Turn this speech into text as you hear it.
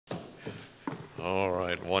All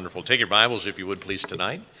right, wonderful. Take your Bibles, if you would, please,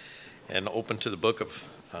 tonight, and open to the book of,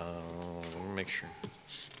 let me make sure,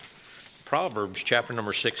 Proverbs chapter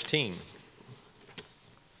number 16.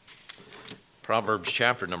 Proverbs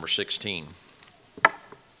chapter number 16.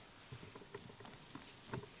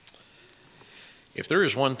 If there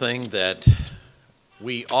is one thing that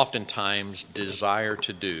we oftentimes desire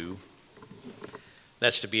to do,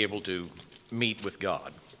 that's to be able to meet with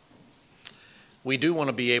God. We do want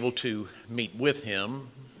to be able to meet with Him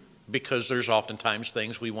because there's oftentimes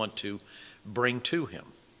things we want to bring to Him.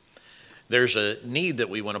 There's a need that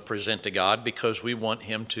we want to present to God because we want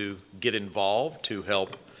Him to get involved, to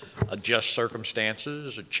help adjust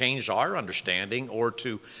circumstances, or change our understanding, or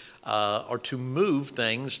to move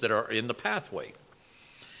things that are in the pathway.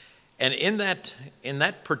 And in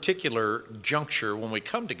that particular juncture, when we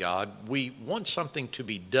come to God, we want something to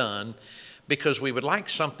be done because we would like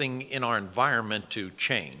something in our environment to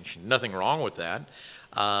change. Nothing wrong with that.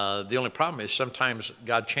 The only problem is sometimes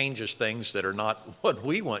God changes things that are not what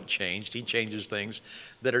we want changed. He changes things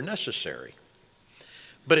that are necessary.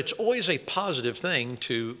 But it's always a positive thing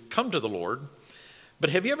to come to the Lord. But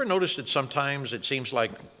have you ever noticed that sometimes it seems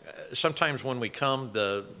like sometimes when we come,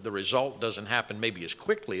 the result doesn't happen maybe as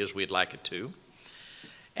quickly as we'd like it to?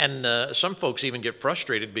 And some folks even get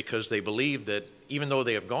frustrated because they believe that even though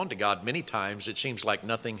they have gone to God many times, it seems like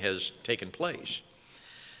nothing has taken place.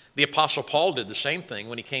 The Apostle Paul did the same thing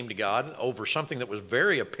when he came to God over something that was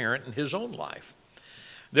very apparent in his own life.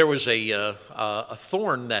 There was a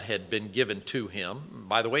thorn that had been given to him.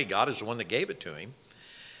 By the way, God is the one that gave it to him.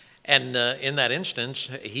 And in that instance,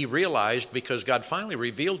 he realized, because God finally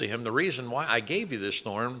revealed to him, the reason why I gave you this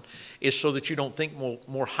thorn is so that you don't think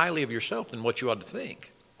more highly of yourself than what you ought to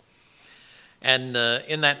think. And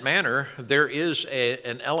in that manner, there is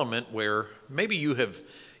an element where maybe you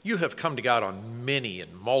have come to God on many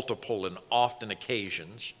and multiple and often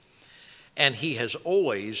occasions, and He has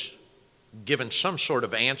always given some sort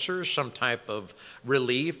of answer, some type of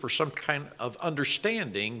relief, or some kind of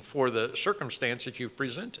understanding for the circumstance that you've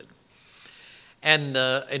presented.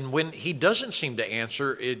 And when He doesn't seem to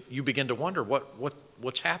answer, you begin to wonder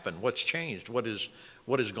what's happened, what's changed, what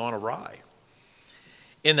has gone awry.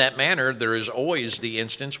 In that manner, there is always the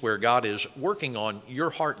instance where God is working on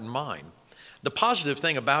your heart and mind. The positive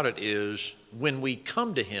thing about it is when we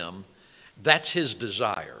come to Him, that's His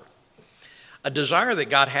desire. A desire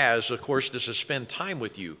that God has, of course, is to spend time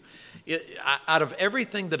with you. Out of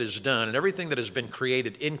everything that is done and everything that has been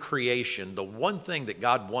created in creation, the one thing that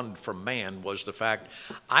God wanted from man was the fact,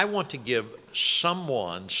 I want to give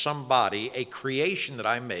somebody, a creation that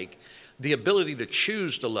I make, the ability to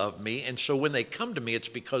choose to love me, and so when they come to me, it's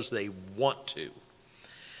because they want to.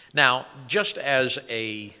 Now, just as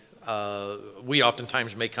we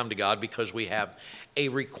oftentimes may come to God because we have a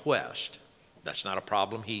request. That's not a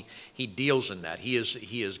problem. He deals in that. He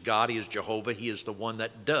is God. He is Jehovah. He is the one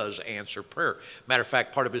that does answer prayer. Matter of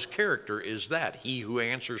fact, part of His character is that, He who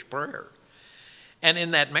answers prayer. And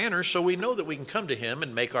in that manner, so we know that we can come to Him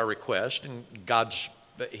and make our request, and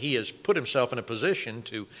He has put Himself in a position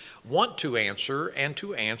to want to answer and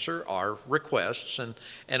to answer our requests and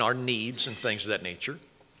our needs and things of that nature.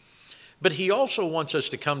 But He also wants us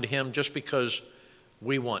to come to Him just because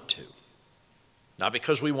we want to. Not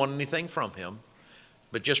because we want anything from Him,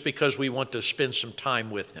 but just because we want to spend some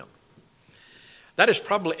time with Him. That is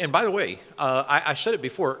probably, and by the way, I said it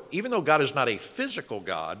before, even though God is not a physical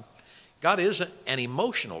God, God is an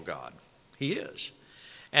emotional God. He is.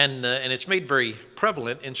 And it's made very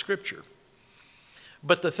prevalent in Scripture.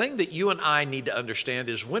 But the thing that you and I need to understand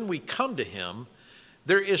is when we come to Him,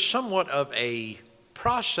 there is somewhat of a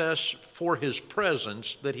process for His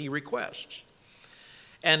presence that He requests.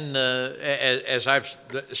 And as I've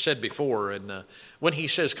said before, and when He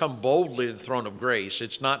says, come boldly to the throne of grace,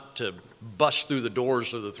 it's not to bust through the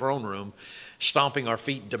doors of the throne room, stomping our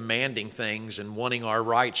feet, demanding things, and wanting our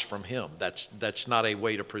rights from Him. That's not a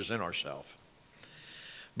way to present ourselves.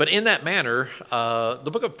 But in that manner,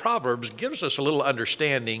 the book of Proverbs gives us a little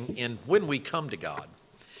understanding in when we come to God.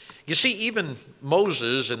 You see, even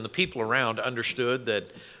Moses and the people around understood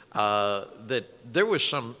that there was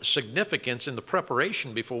some significance in the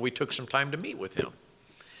preparation before we took some time to meet with Him.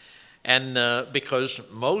 And because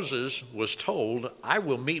Moses was told, I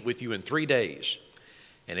will meet with you in 3 days.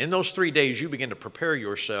 And in those 3 days, you begin to prepare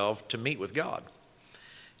yourself to meet with God.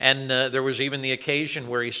 And there was even the occasion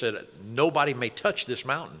where He said, nobody may touch this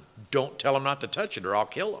mountain. Don't tell them not to touch it or I'll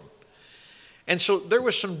kill them. And so there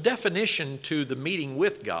was some definition to the meeting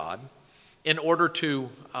with God in order to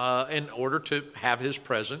have His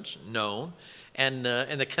presence known and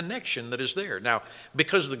the connection that is there. Now,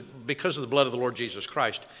 because of the blood of the Lord Jesus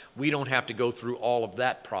Christ, we don't have to go through all of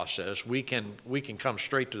that process. We can come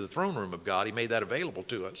straight to the throne room of God. He made that available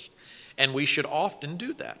to us, and we should often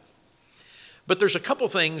do that. But there's a couple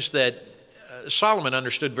things that Solomon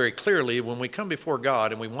understood very clearly. When we come before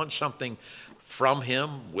God and we want something from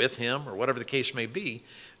him, with him, or whatever the case may be,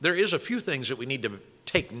 there is a few things that we need to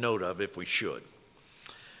take note of if we should.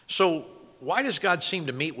 So why does God seem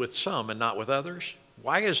to meet with some and not with others?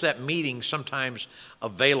 Why is that meeting sometimes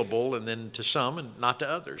available and then to some and not to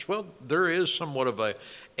others? Well, there is somewhat of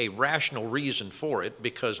a rational reason for it,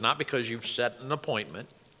 not because you've set an appointment.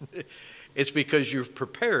 It's because you've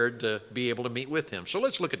prepared to be able to meet with him. So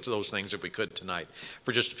let's look at those things if we could tonight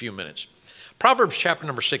for just a few minutes. Proverbs chapter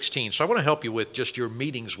number 16. So I want to help you with just your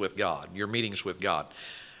meetings with God,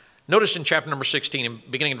 Notice in chapter number 16,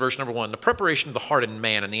 beginning in verse number 1, the preparation of the heart in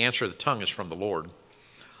man and the answer of the tongue is from the Lord.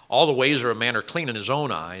 All the ways of a man are clean in his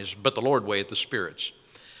own eyes, but the Lord weigheth the spirits.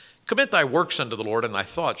 Commit thy works unto the Lord, and thy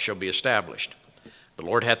thoughts shall be established. The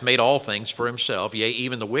Lord hath made all things for himself, yea,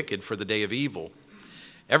 even the wicked for the day of evil.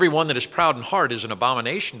 Every one that is proud in heart is an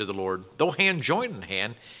abomination to the Lord. Though hand join in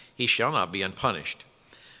hand, he shall not be unpunished.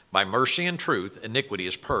 By mercy and truth iniquity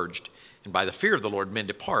is purged, and by the fear of the Lord men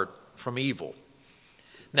depart from evil.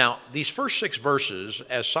 Now, these first 6 verses,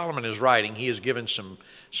 as Solomon is writing, he has given some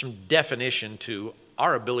definition to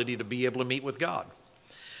our ability to be able to meet with God.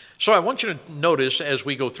 So I want you to notice as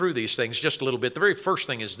we go through these things just a little bit, the very first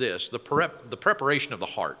thing is this, the preparation of the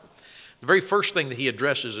heart. The very first thing that he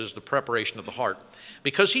addresses is the preparation of the heart,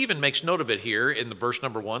 because he even makes note of it here in the verse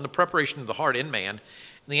number 1, the preparation of the heart in man, and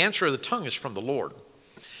the answer of the tongue is from the Lord.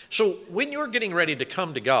 So when you're getting ready to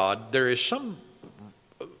come to God, there is some,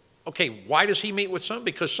 okay, why does he meet with some?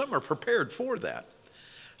 Because some are prepared for that.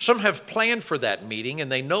 Some have planned for that meeting,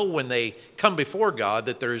 and they know when they come before God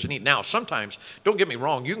that there is need. Now, sometimes, don't get me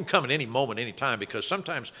wrong, you can come at any moment, any time, because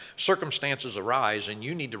sometimes circumstances arise and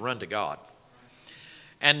you need to run to God.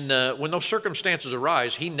 And when those circumstances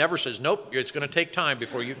arise, he never says, nope, it's going to take time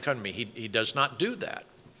before you can come to me. He does not do that.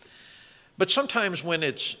 But sometimes when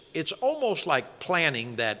it's almost like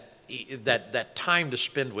planning that time to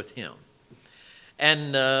spend with him.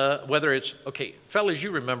 And whether it's, okay, fellas,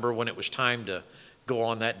 you remember when it was time to go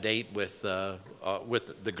on that date with the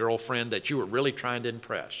girlfriend that you were really trying to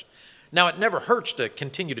impress. Now, it never hurts to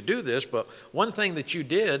continue to do this, but one thing that you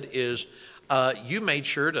did is you made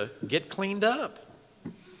sure to get cleaned up.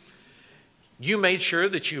 You made sure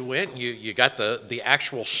that you went and you got the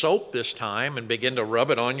actual soap this time and began to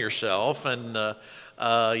rub it on yourself. And,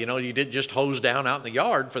 you didn't just hose down out in the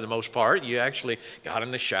yard for the most part. You actually got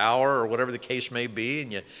in the shower or whatever the case may be,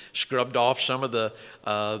 and you scrubbed off some of the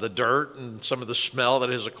dirt and some of the smell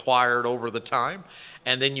that has acquired over the time.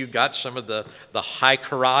 And then you got some of the high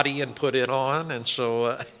karate and put it on. And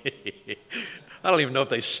so I don't even know if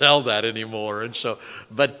they sell that anymore. And so,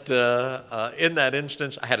 but in that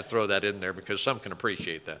instance, I had to throw that in there because some can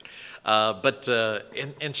appreciate that.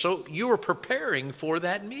 And so you were preparing for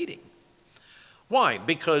that meeting. Why?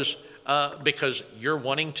 Because you're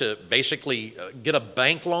wanting to basically get a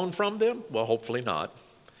bank loan from them? Well, hopefully not.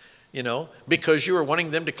 Because you were wanting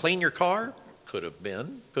them to clean your car? Could have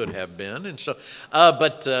been. And so,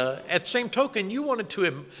 but at the same token, you wanted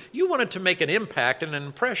to make an impact and an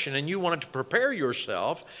impression, and you wanted to prepare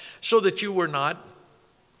yourself so that you were not,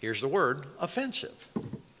 here's the word, offensive.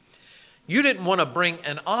 You didn't want to bring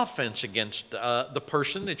an offense against the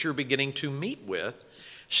person that you're beginning to meet with.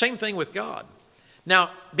 Same thing with God.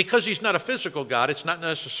 Now, because he's not a physical God, it's not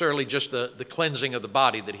necessarily just the cleansing of the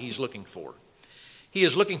body that he's looking for. He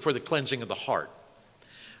is looking for the cleansing of the heart.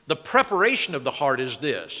 The preparation of the heart is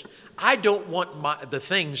this. I don't want the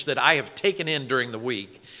things that I have taken in during the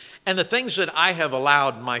week and the things that I have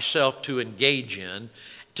allowed myself to engage in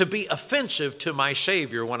to be offensive to my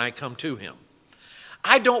Savior when I come to him.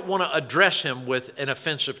 I don't want to address him with an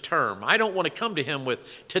offensive term. I don't want to come to him with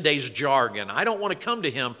today's jargon. I don't want to come to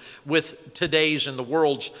him with today's and the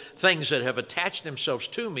world's things that have attached themselves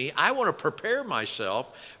to me. I want to prepare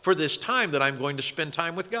myself for this time that I'm going to spend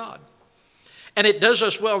time with God. And it does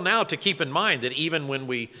us well now to keep in mind that even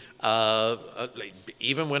when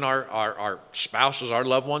our spouses, our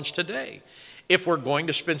loved ones today, if we're going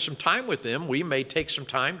to spend some time with them, we may take some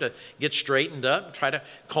time to get straightened up, try to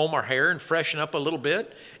comb our hair and freshen up a little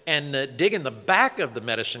bit, and dig in the back of the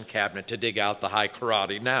medicine cabinet to dig out the high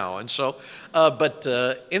karate now. And so, but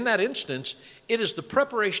in that instance, it is the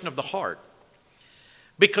preparation of the heart.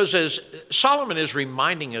 Because as Solomon is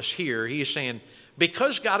reminding us here, he is saying,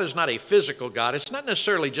 because God is not a physical God, it's not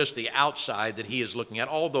necessarily just the outside that he is looking at,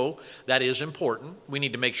 although that is important. We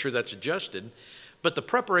need to make sure that's adjusted. But the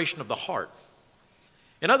preparation of the heart.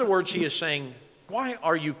 In other words, he is saying, why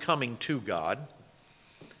are you coming to God?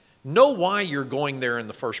 Know why you're going there in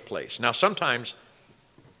the first place. Now, sometimes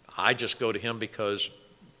I just go to him because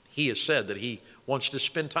he has said that he wants to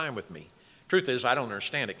spend time with me. Truth is, I don't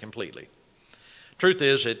understand it completely. Truth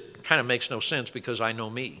is, it kind of makes no sense because I know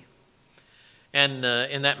me. And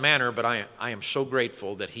in that manner, but I am so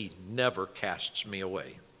grateful that he never casts me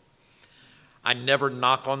away. I never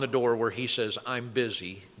knock on the door where he says, I'm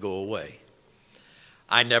busy, go away.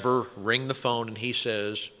 I never ring the phone and he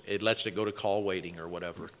says, it lets it go to call waiting or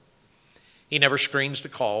whatever. He never screens the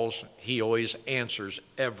calls. He always answers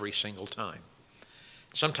every single time.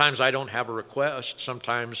 Sometimes I don't have a request.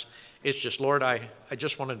 Sometimes it's just, Lord, I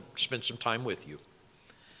just want to spend some time with you.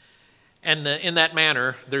 And in that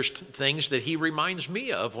manner, there's things that he reminds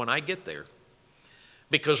me of when I get there.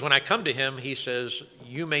 Because when I come to him, he says,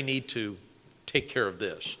 you may need to take care of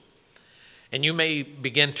this. And you may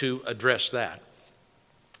begin to address that.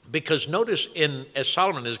 Because notice, as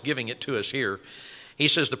Solomon is giving it to us here, he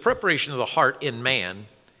says the preparation of the heart in man,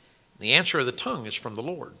 the answer of the tongue is from the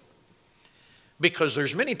Lord. Because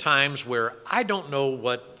there's many times where I don't know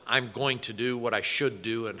what I'm going to do, what I should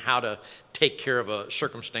do, and how to take care of a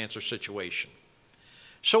circumstance or situation.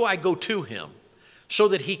 So I go to him so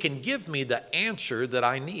that he can give me the answer that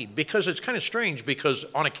I need. Because it's kind of strange, because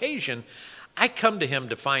on occasion, I come to him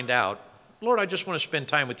to find out, Lord, I just want to spend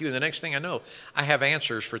time with you. And the next thing I know, I have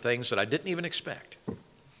answers for things that I didn't even expect.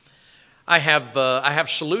 I have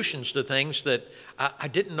solutions to things that I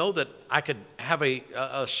didn't know that I could have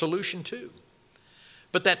a solution to.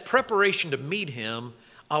 But that preparation to meet him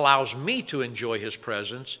allows me to enjoy his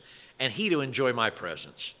presence and he to enjoy my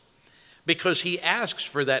presence. Because he asks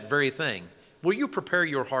for that very thing. Will you prepare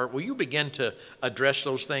your heart? Will you begin to address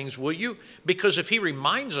those things? Will you? Because if he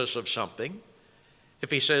reminds us of something,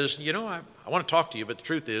 if he says, you know, I want to talk to you, but the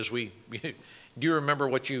truth is, do you remember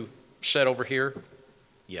what you said over here?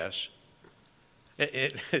 Yes.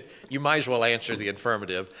 You might as well answer the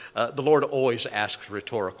affirmative. The Lord always asks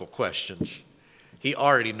rhetorical questions. He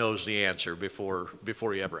already knows the answer before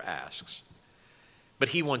he ever asks. But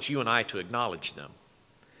he wants you and I to acknowledge them.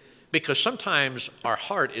 Because sometimes our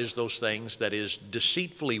heart is those things that is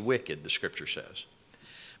deceitfully wicked, the scripture says.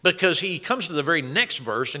 Because he comes to the very next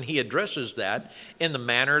verse and he addresses that in the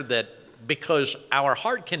manner that because our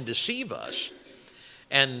heart can deceive us.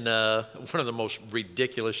 And one of the most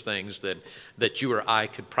ridiculous things that you or I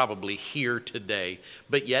could probably hear today,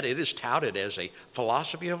 but yet it is touted as a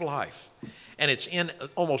philosophy of life. And it's in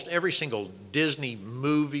almost every single Disney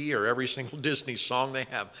movie or every single Disney song they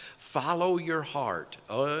have. Follow your heart.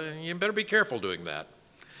 You better be careful doing that.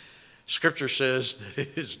 Scripture says that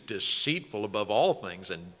it is deceitful above all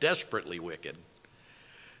things and desperately wicked.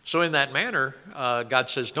 So in that manner, God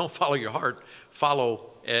says, don't follow your heart.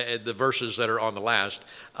 Follow the verses that are on the last,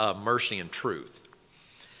 mercy and truth.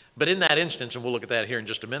 But in that instance, and we'll look at that here in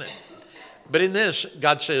just a minute. But in this,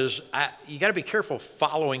 God says, you got to be careful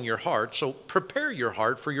following your heart. So prepare your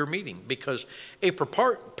heart for your meeting, because a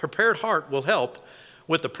prepared heart will help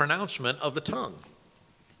with the pronouncement of the tongue.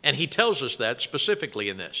 And he tells us that specifically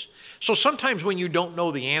in this. So sometimes when you don't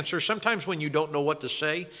know the answer, sometimes when you don't know what to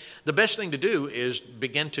say, the best thing to do is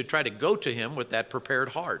begin to try to go to him with that prepared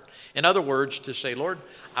heart. In other words, to say, Lord,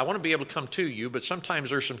 I want to be able to come to you, but sometimes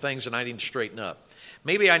there's some things that I need to straighten up.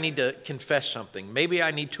 Maybe I need to confess something. Maybe I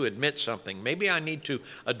need to admit something. Maybe I need to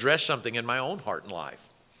address something in my own heart and life.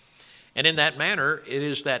 And in that manner, it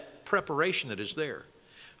is that preparation that is there.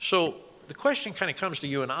 So the question kind of comes to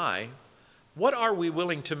you and I, what are we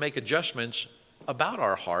willing to make adjustments about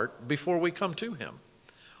our heart before we come to him?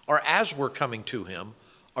 Or as we're coming to him,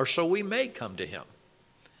 or so we may come to him?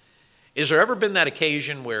 Is there ever been that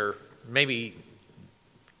occasion where maybe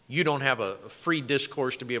you don't have a free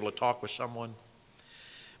discourse to be able to talk with someone?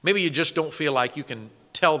 Maybe you just don't feel like you can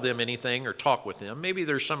tell them anything or talk with them. Maybe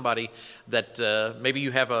there's somebody that maybe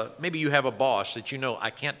you have a boss that you know I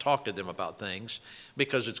can't talk to them about things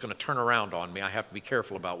because it's going to turn around on me. I have to be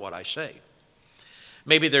careful about what I say.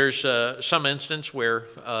 Maybe there's some instance where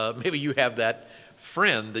maybe you have that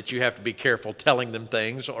friend that you have to be careful telling them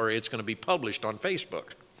things or it's going to be published on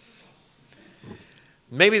Facebook.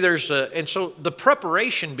 Maybe there's, and so the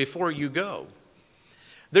preparation before you go.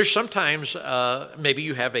 There's sometimes maybe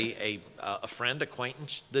you have a friend,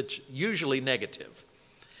 acquaintance that's usually negative.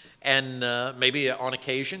 And maybe on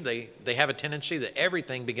occasion they have a tendency that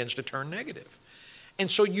everything begins to turn negative. And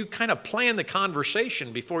so you kind of plan the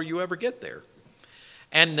conversation before you ever get there.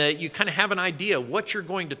 And you kind of have an idea what you're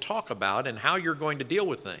going to talk about and how you're going to deal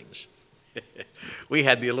with things. We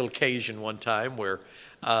had the little occasion one time where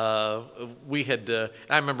I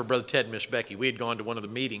remember Brother Ted and Miss Becky, we had gone to one of the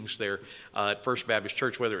meetings there at First Baptist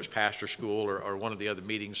Church, whether it was pastor school or one of the other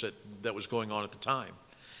meetings that was going on at the time.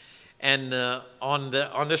 And on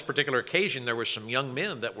this particular occasion, there were some young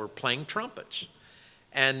men that were playing trumpets.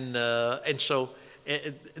 And so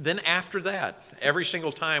then after that, every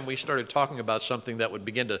single time we started talking about something that would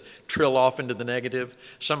begin to trill off into the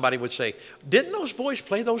negative, somebody would say, "Didn't those boys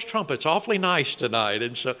play those trumpets awfully nice tonight?"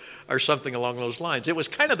 And so, or something along those lines. It was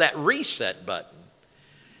kind of that reset button.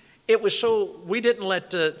 It was so we didn't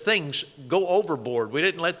let things go overboard. We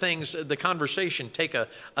didn't let the conversation take a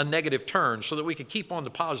negative turn so that we could keep on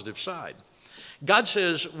the positive side. God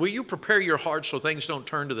says, will you prepare your heart so things don't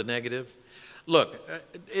turn to the negative? Look,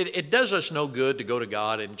 it does us no good to go to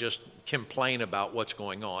God and just complain about what's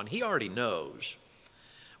going on. He already knows.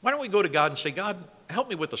 Why don't we go to God and say, God, help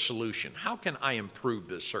me with a solution. How can I improve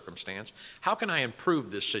this circumstance? How can I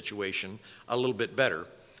improve this situation a little bit better?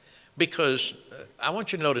 Because I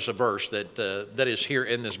want you to notice a verse that is here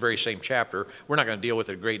in this very same chapter. We're not going to deal with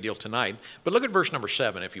it a great deal tonight, but look at verse number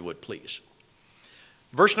 7, if you would, please.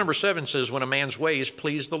 Verse number 7 says, when a man's ways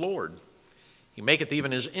please the Lord, he maketh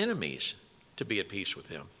even his enemies to be at peace with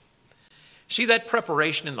him. See, that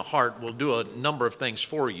preparation in the heart will do a number of things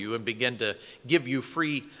for you and begin to give you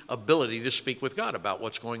free ability to speak with God about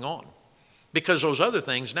what's going on. Because those other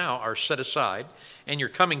things now are set aside and you're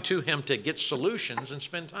coming to him to get solutions and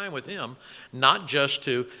spend time with him, not just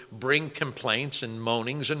to bring complaints and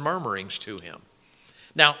moanings and murmurings to him.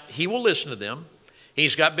 Now, he will listen to them.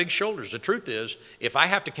 He's got big shoulders. The truth is, if I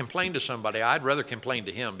have to complain to somebody, I'd rather complain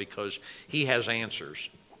to him because he has answers.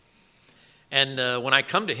 And when I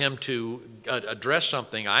come to him to address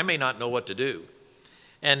something, I may not know what to do.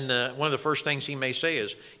 And one of the first things he may say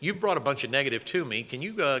is, you've brought a bunch of negative to me. Can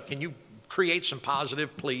you create some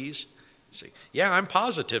positive, please? See, yeah, I'm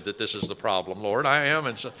positive that this is the problem, Lord. I am.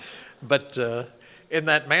 And so, but in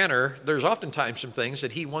that manner, there's oftentimes some things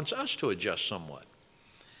that he wants us to adjust somewhat.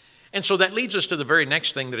 And so that leads us to the very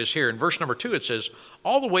next thing that is here. In verse number 2, it says,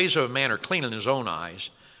 all the ways of a man are clean in his own eyes,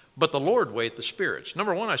 but the Lord weigheth the spirits.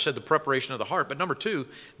 Number 1, I said the preparation of the heart. But number 2,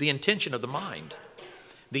 the intention of the mind.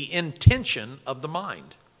 The intention of the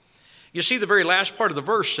mind. You see, the very last part of the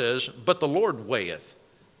verse says, but the Lord weigheth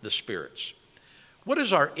the spirits. What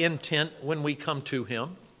is our intent when we come to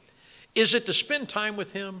him? Is it to spend time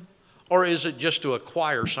with him, or is it just to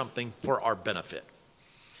acquire something for our benefit?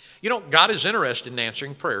 You know, God is interested in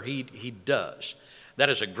answering prayer. He does. That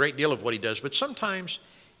is a great deal of what he does. But sometimes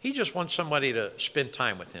he just wants somebody to spend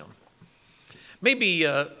time with him. Maybe,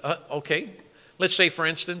 okay, let's say, for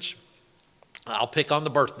instance, I'll pick on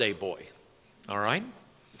the birthday boy, all right?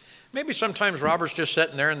 Maybe sometimes Robert's just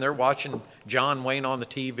sitting there and they're watching John Wayne on the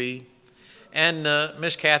TV, and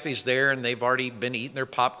Miss Kathy's there and they've already been eating their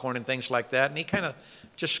popcorn and things like that, and he kind of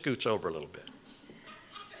just scoots over a little bit.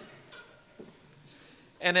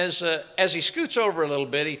 And as he scoots over a little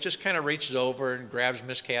bit, he just kind of reaches over and grabs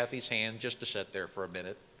Miss Kathy's hand just to sit there for a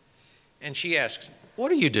minute. And she asks,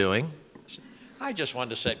 what are you doing? I just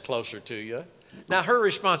wanted to sit closer to you. Now her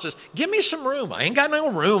response is, give me some room. I ain't got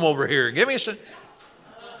no room over here. Give me some.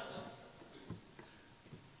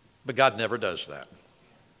 But God never does that.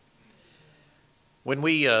 When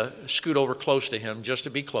we scoot over close to him, just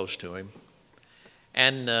to be close to him,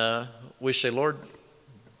 and we say, Lord,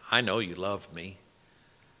 I know you love me,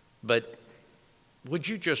 but would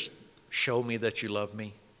you just show me that you love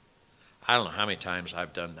me? I don't know how many times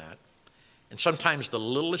I've done that. And sometimes the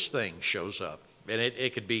littlest thing shows up. And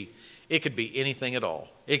it could be anything at all.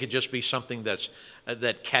 It could just be something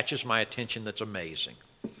that catches my attention that's amazing.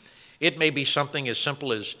 It may be something as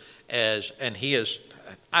simple as and he is,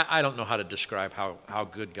 I don't know how to describe how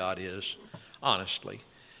good God is, honestly.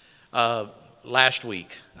 Last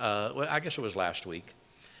week, well, I guess it was last week,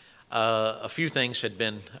 a few things had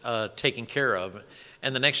been taken care of,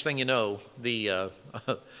 and the next thing you know, I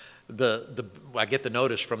get the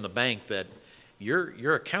notice from the bank that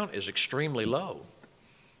your account is extremely low,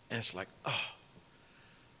 and it's like, oh,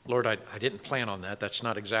 Lord, I didn't plan on that. That's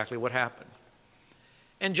not exactly what happened.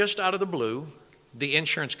 And just out of the blue, the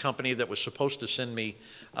insurance company that was supposed to send me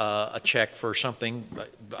a check for something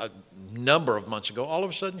a number of months ago, all of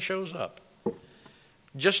a sudden shows up,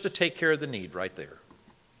 just to take care of the need right there.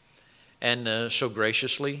 And so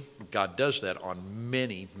graciously, God does that on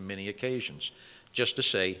many, many occasions, just to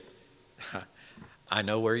say, I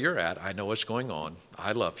know where you're at. I know what's going on.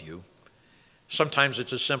 I love you. Sometimes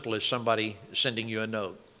it's as simple as somebody sending you a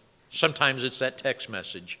note. Sometimes it's that text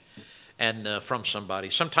message and from somebody.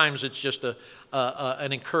 Sometimes it's just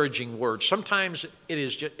an encouraging word. Sometimes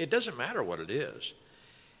it doesn't matter what it is.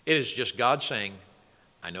 It is just God saying,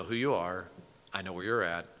 I know who you are. I know where you're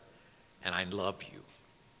at, and I love you.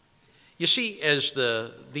 You see, as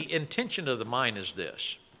the intention of the mind is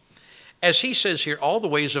this. As he says here, all the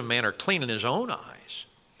ways of man are clean in his own eyes.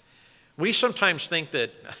 We sometimes think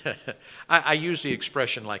that, I use the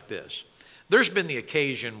expression like this. There's been the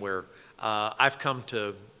occasion where I've come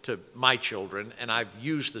to my children and I've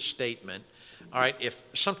used the statement, all right, if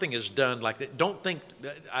something is done like that, don't think,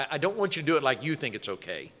 I don't want you to do it like you think it's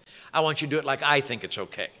okay. I want you to do it like I think it's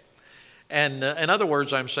okay. And in other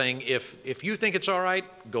words, I'm saying if you think it's all right,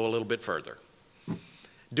 go a little bit further.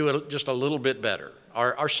 Do it just a little bit better,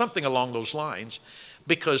 or something along those lines.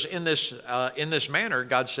 Because in this manner,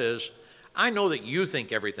 God says, I know that you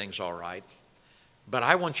think everything's all right, but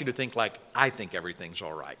I want you to think like I think everything's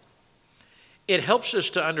all right. It helps us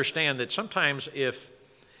to understand that sometimes if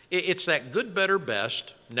it's that good, better,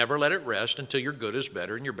 best, never let it rest until your good is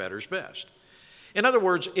better and your better is best. In other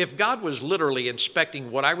words, if God was literally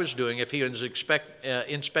inspecting what I was doing, if he was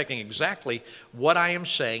inspecting exactly what I am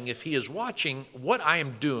saying, if he is watching what I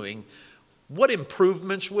am doing, what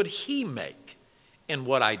improvements would he make in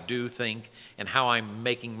what I do, think, and how I'm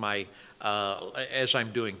making my, as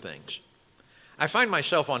I'm doing things? I find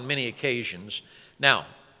myself on many occasions, now,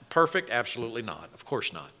 perfect? Absolutely not. Of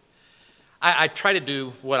course not. I try to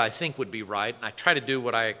do what I think would be right. I try to do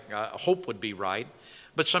what I hope would be right.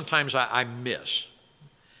 But sometimes I miss.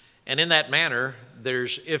 And in that manner,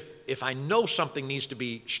 if I know something needs to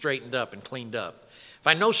be straightened up and cleaned up, if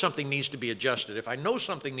I know something needs to be adjusted, if I know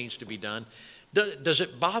something needs to be done, does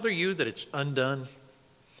it bother you that it's undone?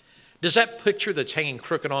 Does that picture that's hanging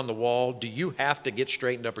crooked on the wall, do you have to get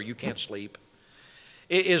straightened up or you can't sleep?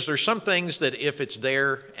 Is there some things that if it's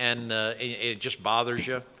there and it just bothers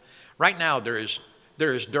you? Right now, there is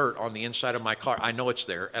dirt on the inside of my car. I know it's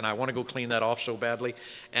there, and I want to go clean that off so badly.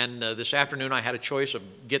 And this afternoon, I had a choice of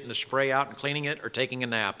getting the spray out and cleaning it or taking a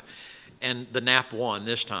nap. And the nap won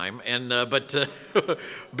this time. But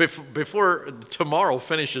before tomorrow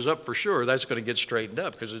finishes up for sure, that's going to get straightened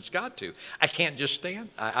up because it's got to. I can't just stand.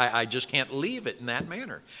 I just can't leave it in that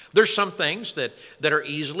manner. There's some things that are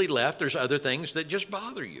easily left. There's other things that just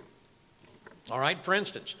bother you. All right, for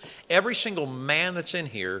instance, every single man that's in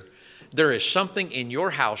here, there is something in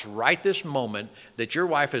your house right this moment that your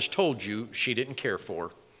wife has told you she didn't care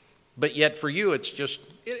for. But yet for you, it's just,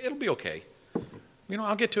 it'll be okay. You know,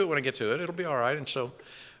 I'll get to it when I get to it. It'll be all right. And so,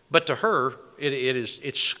 but to her,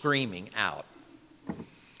 it's screaming out.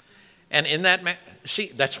 And in that, see,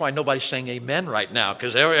 that's why nobody's saying amen right now,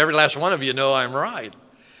 because every last one of you know I'm right.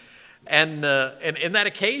 And in that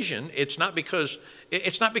occasion, it's not because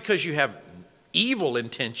you have evil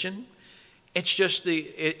intention. It's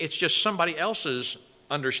just somebody else's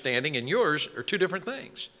understanding and yours are two different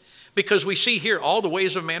things. Because we see here all the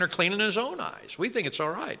ways of man are clean in his own eyes. We think it's all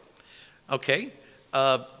right. Okay?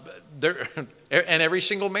 And every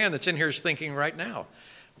single man that's in here is thinking right now,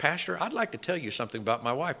 Pastor, I'd like to tell you something about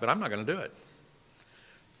my wife, but I'm not going to do it.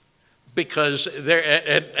 Because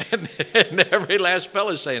and every last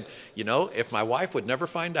fellow is saying, you know, if my wife would never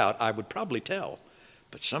find out, I would probably tell.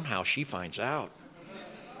 But somehow she finds out.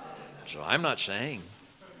 So I'm not saying.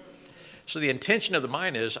 So the intention of the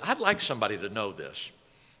mind is, I'd like somebody to know this,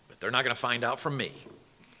 but they're not going to find out from me.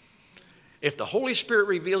 If the Holy Spirit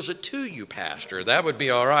reveals it to you, Pastor, that would be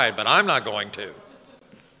all right, but I'm not going to.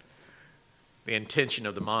 The intention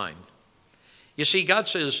of the mind. You see, God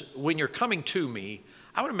says, when you're coming to me,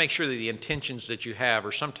 I want to make sure that the intentions that you have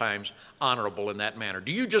are sometimes honorable in that manner.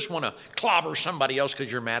 Do you just want to clobber somebody else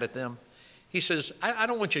because you're mad at them? He says, I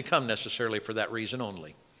don't want you to come necessarily for that reason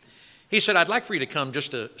only. He said, I'd like for you to come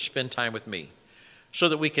just to spend time with me so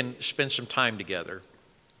that we can spend some time together.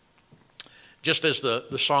 Just as the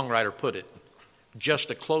songwriter put it,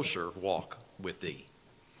 just a closer walk with thee.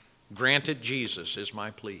 Granted, Jesus is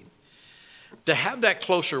my plea. To have that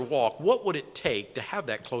closer walk, what would it take to have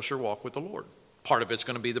that closer walk with the Lord? Part of it's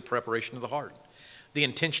going to be the preparation of the heart, the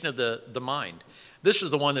intention of the mind. This is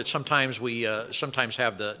the one that sometimes we sometimes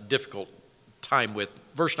have the difficult time with.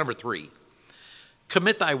 Verse number 3.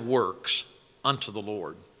 Commit thy works unto the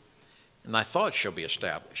Lord, and thy thoughts shall be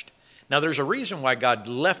established. Now, there's a reason why God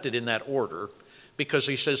left it in that order, because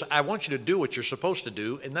he says, I want you to do what you're supposed to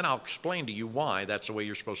do, and then I'll explain to you why that's the way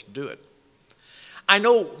you're supposed to do it. I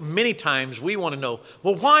know many times we want to know,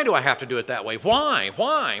 well, why do I have to do it that way? Why?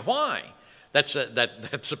 That's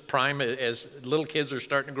a prime, as little kids are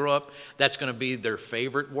starting to grow up, that's going to be their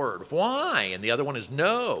favorite word. Why? And the other one is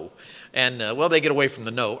no. And, well, they get away from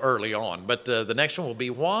the no early on. But the next one will be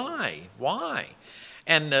why? Why?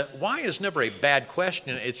 And why is never a bad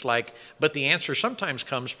question. It's like, but the answer sometimes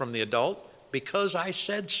comes from the adult, because I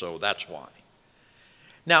said so, that's why.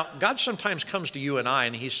 Now, God sometimes comes to you and I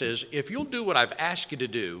and he says, if you'll do what I've asked you to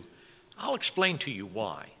do, I'll explain to you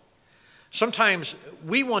why. Sometimes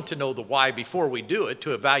we want to know the why before we do it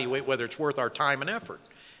to evaluate whether it's worth our time and effort.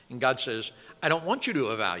 And God says, I don't want you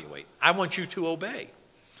to evaluate. I want you to obey.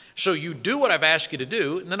 So you do what I've asked you to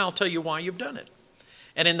do, and then I'll tell you why you've done it.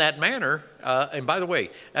 And in that manner, and by the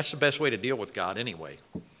way, that's the best way to deal with God anyway.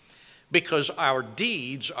 Because our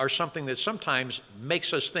deeds are something that sometimes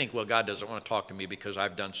makes us think, well, God doesn't want to talk to me because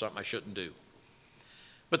I've done something I shouldn't do.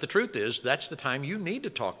 But the truth is, that's the time you need to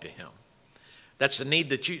talk to him. That's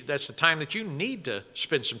the time that you need to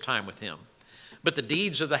spend some time with him. But the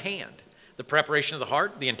deeds of the hand, the preparation of the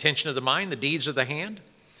heart, the intention of the mind, the deeds of the hand.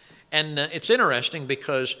 And it's interesting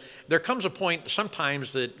because there comes a point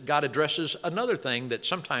sometimes that God addresses another thing that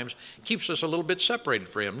sometimes keeps us a little bit separated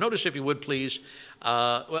from him. Notice, if you would please,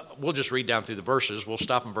 we'll just read down through the verses. We'll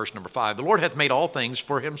stop in verse number 5. The Lord hath made all things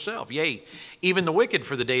for himself, yea, even the wicked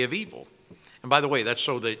for the day of evil. And by the way, that's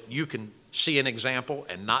so that you can see an example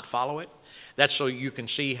and not follow it. That's so you can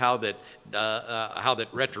see how that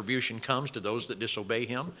retribution comes to those that disobey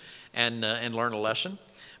him and learn a lesson.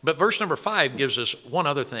 But verse number 5 gives us one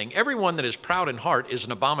other thing. Everyone that is proud in heart is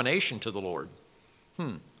an abomination to the Lord.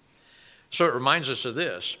 So it reminds us of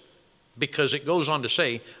this, because it goes on to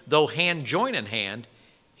say, though hand join in hand,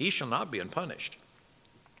 he shall not be unpunished.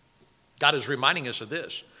 God is reminding us of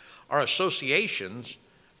this. Our associations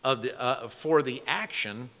for the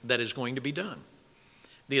action that is going to be done.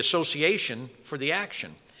 The association for the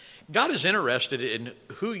action. God is interested in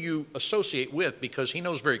who you associate with, because he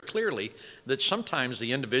knows very clearly that sometimes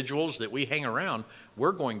the individuals that we hang around,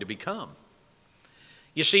 we're going to become.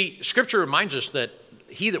 You see, Scripture reminds us that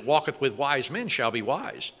he that walketh with wise men shall be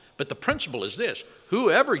wise. But the principle is this: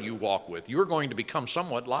 whoever you walk with, you're going to become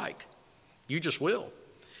somewhat like. You just will.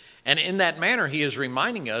 And in that manner, he is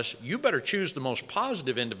reminding us, you better choose the most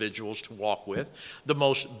positive individuals to walk with, the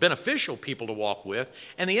most beneficial people to walk with.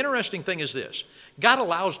 And the interesting thing is this: God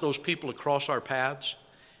allows those people to cross our paths,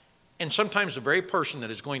 and sometimes the very person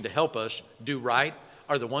that is going to help us do right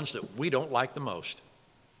are the ones that we don't like the most.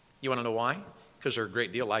 You want to know why? Because they're a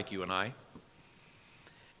great deal like you and I.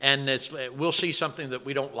 And we'll see something that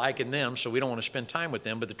we don't like in them, so we don't want to spend time with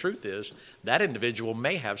them. But the truth is, that individual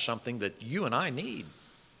may have something that you and I need.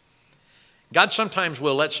 God sometimes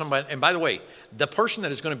will let somebody, and by the way, the person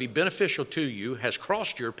that is going to be beneficial to you has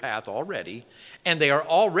crossed your path already, and they are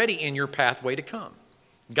already in your pathway to come.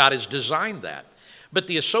 God has designed that. But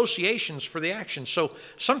the associations for the action. So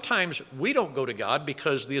sometimes we don't go to God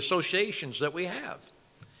because the associations that we have.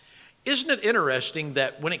 Isn't it interesting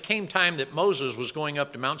that when it came time that Moses was going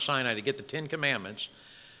up to Mount Sinai to get the 10 Commandments,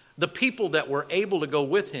 the people that were able to go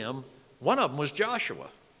with him, one of them was Joshua.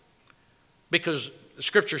 Because the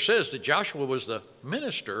Scripture says that Joshua was the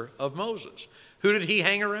minister of Moses. Who did he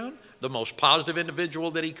hang around? The most positive individual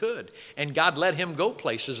that he could. And God let him go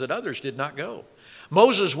places that others did not go.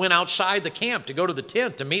 Moses went outside the camp to go to the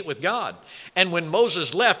tent to meet with God. And when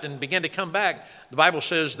Moses left and began to come back, the Bible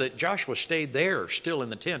says that Joshua stayed there still in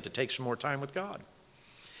the tent to take some more time with God.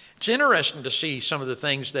 It's interesting to see some of the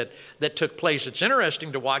things that took place. It's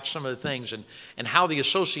interesting to watch some of the things and how the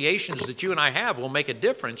associations that you and I have will make a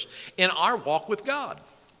difference in our walk with God.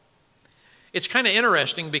 It's kind of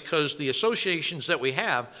interesting because the associations that we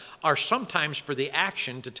have are sometimes for the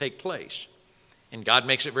action to take place. And God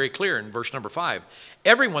makes it very clear in verse number 5.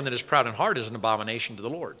 Everyone that is proud in heart is an abomination to the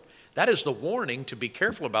Lord. That is the warning to be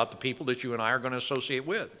careful about the people that you and I are going to associate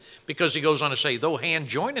with. Because he goes on to say, though hand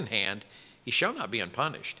join in hand, he shall not be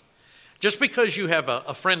unpunished. Just because you have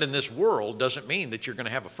a friend in this world doesn't mean that you're going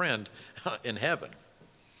to have a friend in heaven.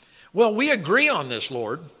 Well, we agree on this,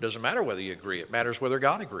 Lord. Doesn't matter whether you agree. It matters whether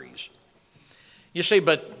God agrees. You say,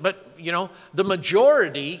 but you know, the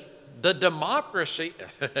majority, the democracy,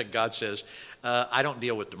 God says, I don't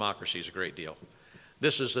deal with democracies a great deal.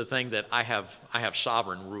 This is the thing that I have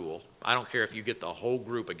sovereign rule. I don't care if you get the whole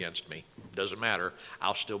group against me. Doesn't matter.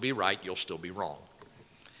 I'll still be right. You'll still be wrong.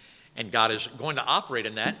 And God is going to operate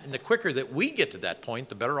in that. And the quicker that we get to that point,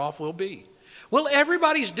 the better off we'll be. Well,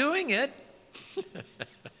 everybody's doing it,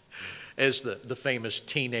 as the famous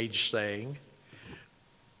teenage saying.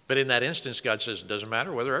 But in that instance, God says it doesn't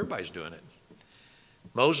matter whether everybody's doing it.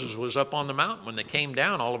 Moses was up on the mountain. When they came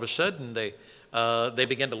down, all of a sudden they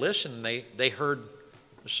began to listen. And they heard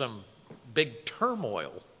some big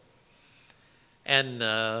turmoil. And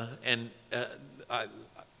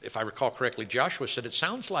if I recall correctly, Joshua said, it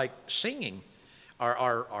sounds like singing.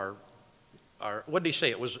 What did he say?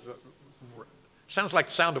 It was sounds like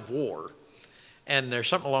the sound of war. And there's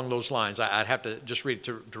something along those lines. I'd have to just read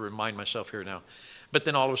it to remind myself here now. But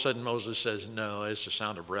then all of a sudden Moses says, no, it's the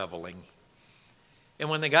sound of reveling. And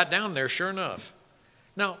when they got down there, sure enough.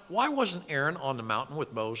 Now, why wasn't Aaron on the mountain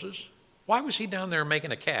with Moses? Why was he down there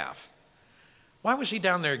making a calf? Why was he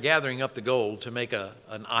down there gathering up the gold to make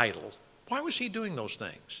an idol? Why was he doing those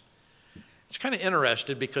things? It's kind of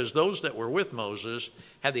interesting because those that were with Moses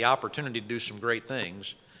had the opportunity to do some great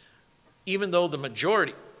things, even though the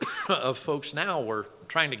majority of folks now were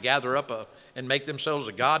trying to gather up and make themselves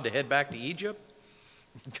a god to head back to Egypt.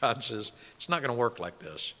 God says, it's not going to work like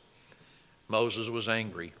this. Moses was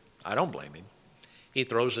angry. I don't blame him. He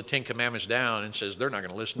throws the 10 Commandments down and says, they're not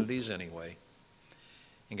going to listen to these anyway.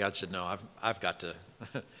 And God said, no, I've got to,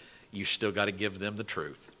 you still got to give them the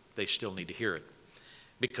truth. They still need to hear it.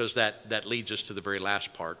 Because that leads us to the very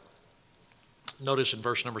last part. Notice in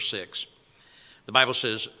verse number 6, the Bible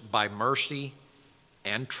says, by mercy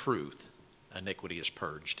and truth, iniquity is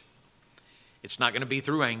purged. It's not going to be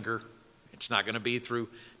through anger. It's not going to be through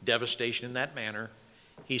devastation in that manner.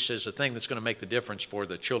 He says the thing that's going to make the difference for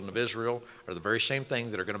the children of Israel are the very same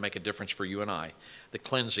thing that are going to make a difference for you and I, the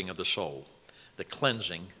cleansing of the soul. The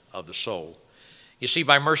cleansing of the soul. You see,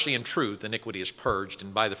 by mercy and truth, iniquity is purged,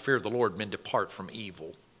 and by the fear of the Lord, men depart from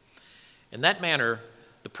evil. In that manner,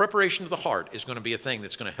 the preparation of the heart is going to be a thing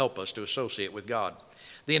that's going to help us to associate with God.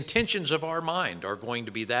 The intentions of our mind are going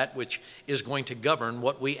to be that which is going to govern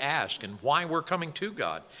what we ask and why we're coming to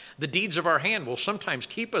God. The deeds of our hand will sometimes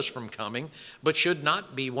keep us from coming, but should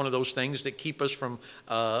not be one of those things that keep us from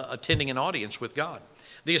attending an audience with God.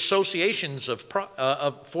 The associations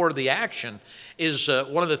for the action is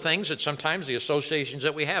one of the things that sometimes the associations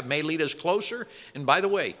that we have may lead us closer. And by the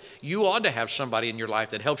way, you ought to have somebody in your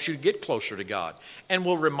life that helps you get closer to God and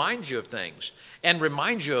will remind you of things and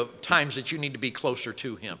remind you of times that you need to be closer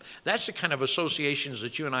to Him. That's the kind of associations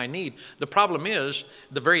that you and I need. The problem is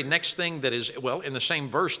the very next thing that is, well, in the same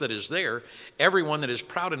verse that is there, everyone that is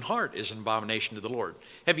proud in heart is an abomination to the Lord.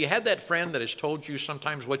 Have you had that friend that has told you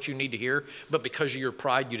sometimes what you need to hear, but because of your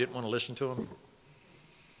pride, you didn't want to listen to him?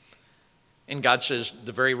 And God says,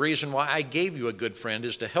 the very reason why I gave you a good friend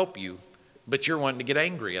is to help you, but you're wanting to get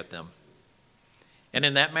angry at them. And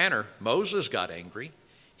in that manner, Moses got angry.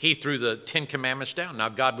 He threw the 10 Commandments down. Now,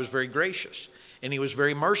 God was very gracious, and He was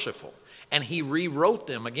very merciful, and He rewrote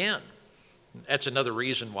them again. That's another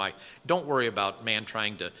reason why don't worry about man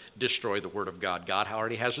trying to destroy the Word of God. God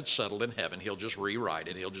already has it settled in heaven. He'll just rewrite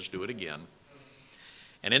it. He'll just do it again.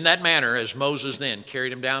 And in that manner, as Moses then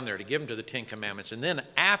carried him down there to give him to the 10 Commandments, and then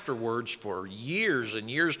afterwards for years and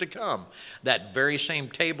years to come, that very same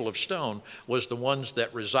table of stone was the ones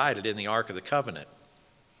that resided in the Ark of the Covenant.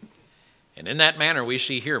 And in that manner, we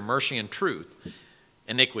see here mercy and truth.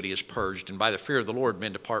 Iniquity is purged, and by the fear of the Lord,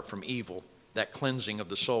 men depart from evil, that cleansing of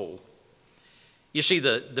the soul. You see,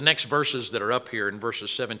 the next verses that are up here in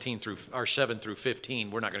verses 7 through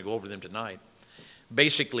 15, we're not going to go over them tonight,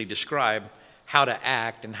 basically describe how to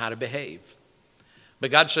act and how to behave. But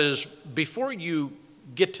God says, before you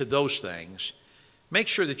get to those things, make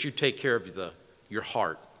sure that you take care of your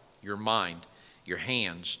heart, your mind, your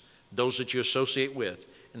hands, those that you associate with,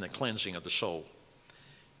 and the cleansing of the soul.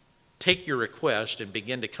 Take your request and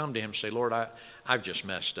begin to come to Him and say, Lord, I've just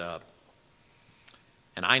messed up.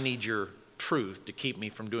 And I need your truth to keep me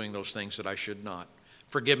from doing those things that I should not.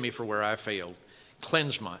 Forgive me for where I failed.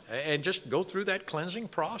 Cleanse and just go through that cleansing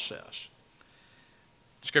process.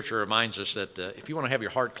 Scripture reminds us that if you want to have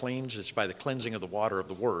your heart cleansed, it's by the cleansing of the water of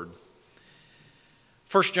the Word.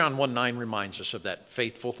 1 John 1:9 reminds us of that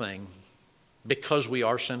faithful thing. Because we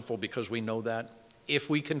are sinful, because we know that, if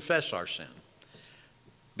we confess our sin.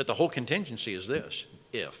 But the whole contingency is this,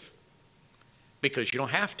 if. Because you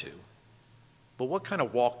don't have to. But what kind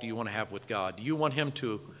of walk do you want to have with God? Do you want Him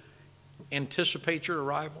to anticipate your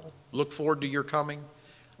arrival, look forward to your coming,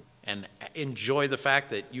 and enjoy the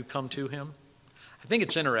fact that you come to Him? I think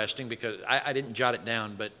it's interesting because I didn't jot it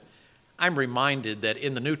down, but I'm reminded that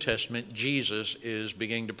in the New Testament, Jesus is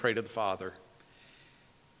beginning to pray to the Father.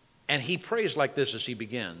 And He prays like this as He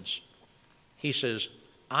begins. He says,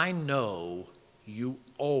 I know you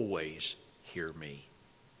always hear me.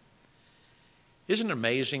 Isn't it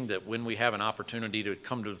amazing that when we have an opportunity to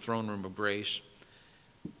come to the throne room of grace,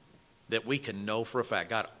 that we can know for a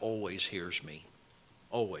fact God always hears me.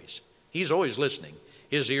 Always. He's always listening.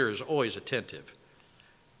 His ear is always attentive.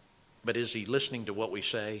 But is He listening to what we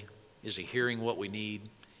say? Is He hearing what we need?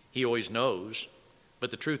 He always knows.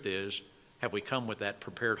 But the truth is, have we come with that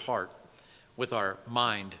prepared heart, with our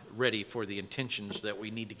mind ready for the intentions that we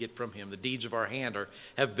need to get from Him? The deeds of our hand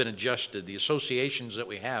have been adjusted. The associations that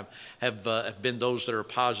we have been those that are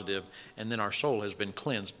positive, and then our soul has been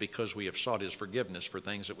cleansed because we have sought His forgiveness for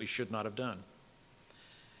things that we should not have done.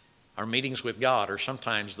 Our meetings with God are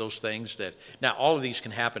sometimes those things that, now all of these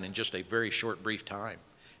can happen in just a very short, brief time.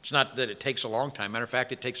 It's not that it takes a long time. Matter of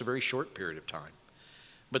fact, it takes a very short period of time.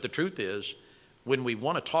 But the truth is, when we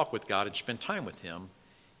want to talk with God and spend time with Him,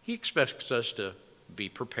 He expects us to be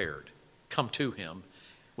prepared, come to Him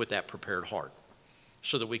with that prepared heart,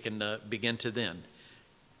 so that we can begin to then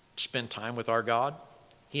spend time with our God.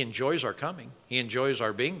 He enjoys our coming. He enjoys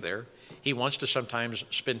our being there. He wants to sometimes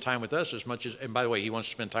spend time with us as much as, and by the way, He wants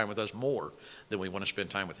to spend time with us more than we want to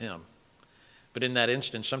spend time with Him. But in that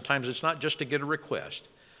instance, sometimes it's not just to get a request.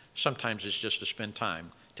 Sometimes it's just to spend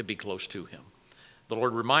time to be close to Him. The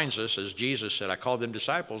Lord reminds us, as Jesus said, I called them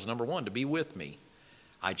disciples, number one, to be with me.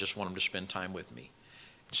 I just want them to spend time with me.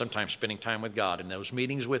 Sometimes spending time with God in those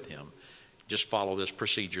meetings with Him, just follow this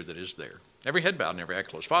procedure that is there. Every head bowed and every eye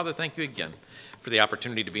closed. Father, thank you again for the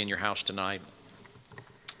opportunity to be in your house tonight.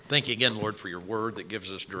 Thank you again, Lord, for your word that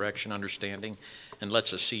gives us direction, understanding, and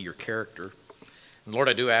lets us see your character. And Lord,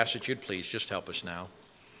 I do ask that you'd please just help us now.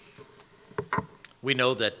 We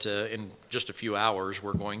know that in just a few hours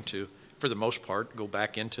we're going to, for the most part, go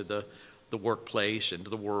back into the workplace, into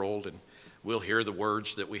the world, and we'll hear the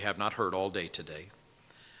words that we have not heard all day today.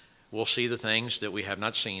 We'll see the things that we have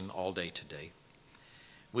not seen all day today.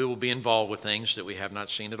 We will be involved with things that we have not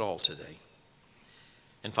seen at all today.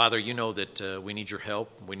 And Father, you know that we need your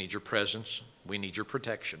help, we need your presence, we need your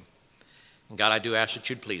protection. And God, I do ask that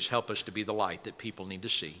you'd please help us to be the light that people need to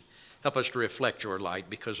see. Help us to reflect your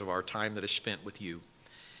light because of our time that is spent with you.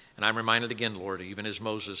 And I'm reminded again, Lord, even as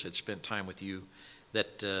Moses had spent time with you,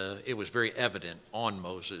 that it was very evident on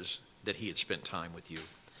Moses that he had spent time with you.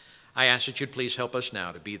 I ask that you'd please help us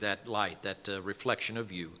now to be that light, that reflection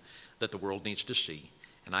of you that the world needs to see.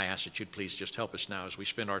 And I ask that you'd please just help us now as we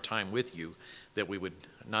spend our time with you, that we would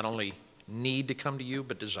not only need to come to you,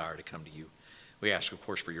 but desire to come to you. We ask, of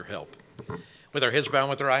course, for your help. With our heads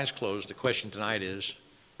bowed, with our eyes closed, the question tonight is,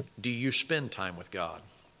 do you spend time with God?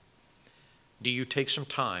 Do you take some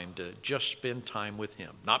time to just spend time with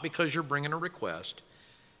Him? Not because you're bringing a request,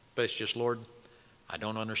 but it's just, Lord, I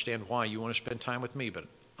don't understand why you want to spend time with me, but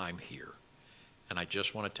I'm here. And I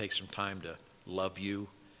just want to take some time to love you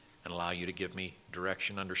and allow you to give me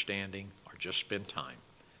direction, understanding, or just spend time,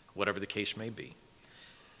 whatever the case may be.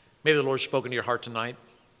 Maybe the Lord's spoken to your heart tonight.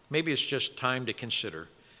 Maybe it's just time to consider,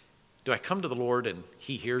 do I come to the Lord and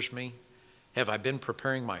He hears me? Have I been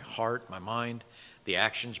preparing my heart, my mind, the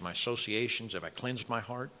actions, my associations? Have I cleansed my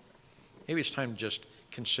heart? Maybe it's time to just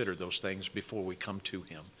consider those things before we come to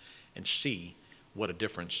Him and see what a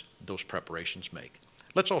difference those preparations make.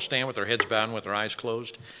 Let's all stand with our heads bowed and with our eyes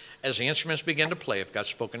closed. As the instruments begin to play, if God's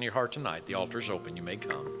spoken to your heart tonight, the altar is open. You may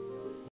come.